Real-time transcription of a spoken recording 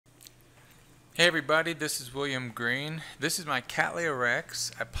Hey everybody, this is William Green. This is my Cattleya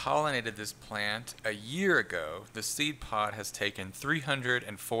rex. I pollinated this plant a year ago. The seed pod has taken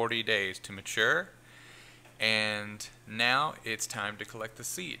 340 days to mature, and now it's time to collect the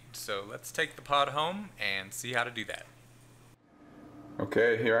seed. So let's take the pod home and see how to do that.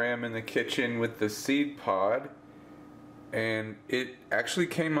 Okay, here I am in the kitchen with the seed pod, and it actually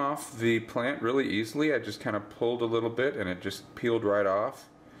came off the plant really easily. I just kind of pulled a little bit and it just peeled right off.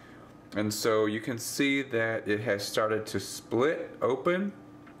 And so you can see that it has started to split open.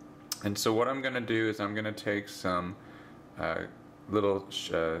 And so what I'm going to do is I'm going to take some little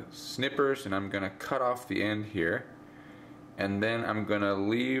snippers and I'm going to cut off the end here. And then I'm going to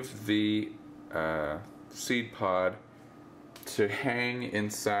leave the seed pod to hang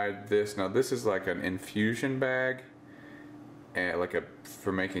inside this. Now this is like an infusion bag,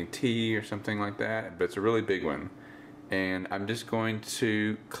 for making tea or something like that, but it's a really big one. And I'm just going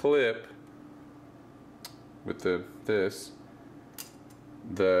to clip with the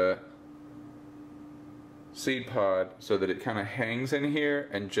seed pod so that it kind of hangs in here,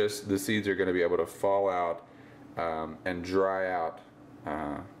 and just the seeds are going to be able to fall out and dry out.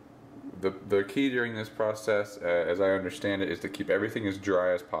 The key during this process, as I understand it, is to keep everything as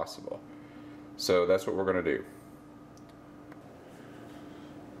dry as possible. So that's what we're going to do.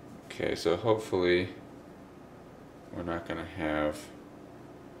 Okay, so hopefully we're not going to have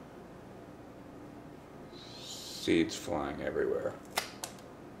seeds flying everywhere.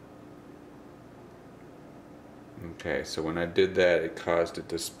 Okay, so when I did that, it caused it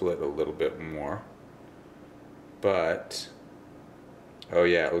to split a little bit more. But, oh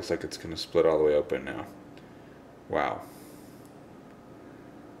yeah, it looks like it's going to split all the way open now. Wow.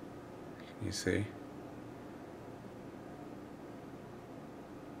 Can you see?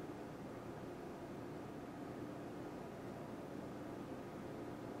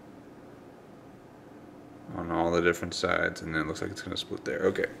 On all the different sides, and then it looks like it's going to split there.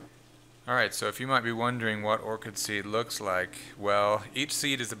 Okay. Alright, so if you might be wondering what orchid seed looks like, well, each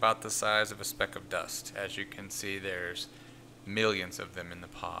seed is about the size of a speck of dust. As you can see, there's millions of them in the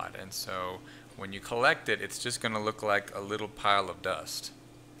pod, and so when you collect it, it's just going to look like a little pile of dust.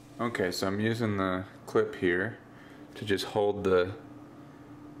 Okay, so I'm using the clip here to just hold the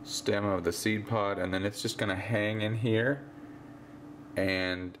stem of the seed pod, and then it's just going to hang in here.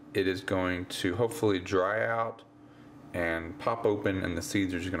 And it is going to hopefully dry out and pop open, and the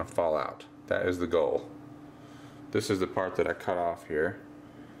seeds are just going to fall out. That is the goal. This is the part that I cut off here.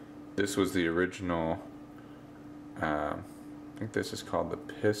 This was the original, I think this is called the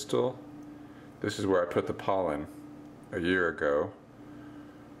pistil. This is where I put the pollen a year ago,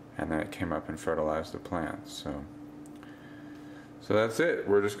 and then it came up and fertilized the plants. So that's it.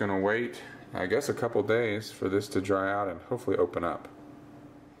 We're just going to wait, I guess, a couple days for this to dry out and hopefully open up.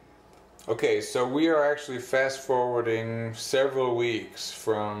 Okay, so we are actually fast forwarding several weeks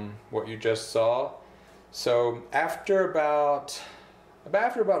from what you just saw. So after about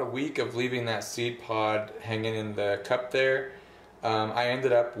a week of leaving that seed pod hanging in the cup there, I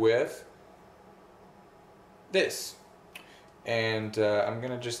ended up with this. And I'm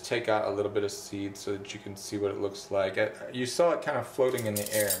gonna just take out a little bit of seed so that you can see what it looks like. You saw it kind of floating in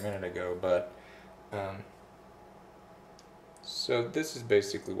the air a minute ago, but so this is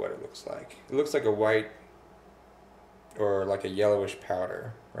basically what it looks like. It looks like a white or like a yellowish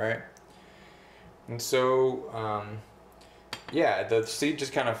powder, right? And so, yeah, the seed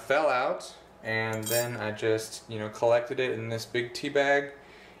just kind of fell out, and then I just, collected it in this big tea bag,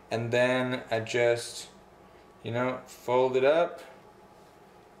 and then I just, fold it up,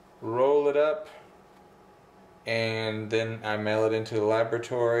 roll it up, and then I mail it into the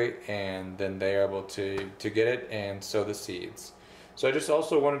laboratory, and then they're able to get it and sow the seeds. So I just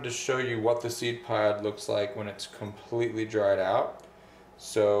also wanted to show you what the seed pod looks like when it's completely dried out.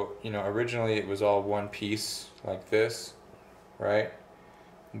 So, originally it was all one piece like this, right?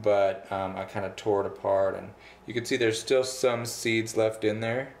 But I kind of tore it apart, and you can see there's still some seeds left in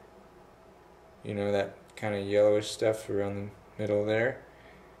there. That kind of yellowish stuff around the middle there.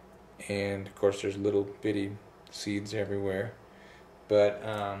 And of course there's little bitty seeds everywhere. But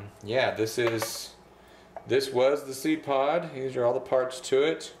yeah, this was the seed pod. These are all the parts to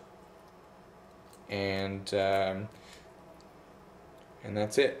it, and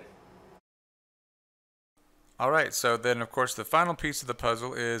that's it. Alright, so then of course the final piece of the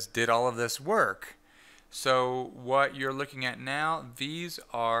puzzle is, did all of this work? So what you're looking at now, these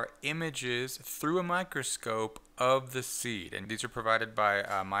are images through a microscope of the seed, and these are provided by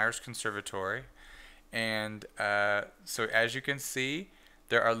Myers Conservatory. And so as you can see,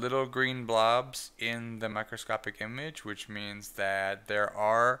 There are little green blobs in the microscopic image, which means that there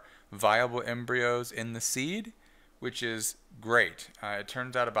are viable embryos in the seed, which is great. It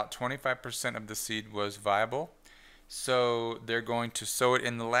turns out about 25% of the seed was viable. So they're going to sow it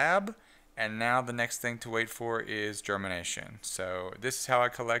in the lab, and now the next thing to wait for is germination. So this is how I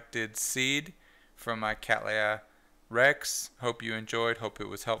collected seed from my Cattleya Rex. Hope you enjoyed, hope it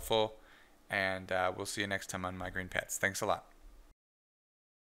was helpful, and we'll see you next time on My Green Pets. Thanks a lot.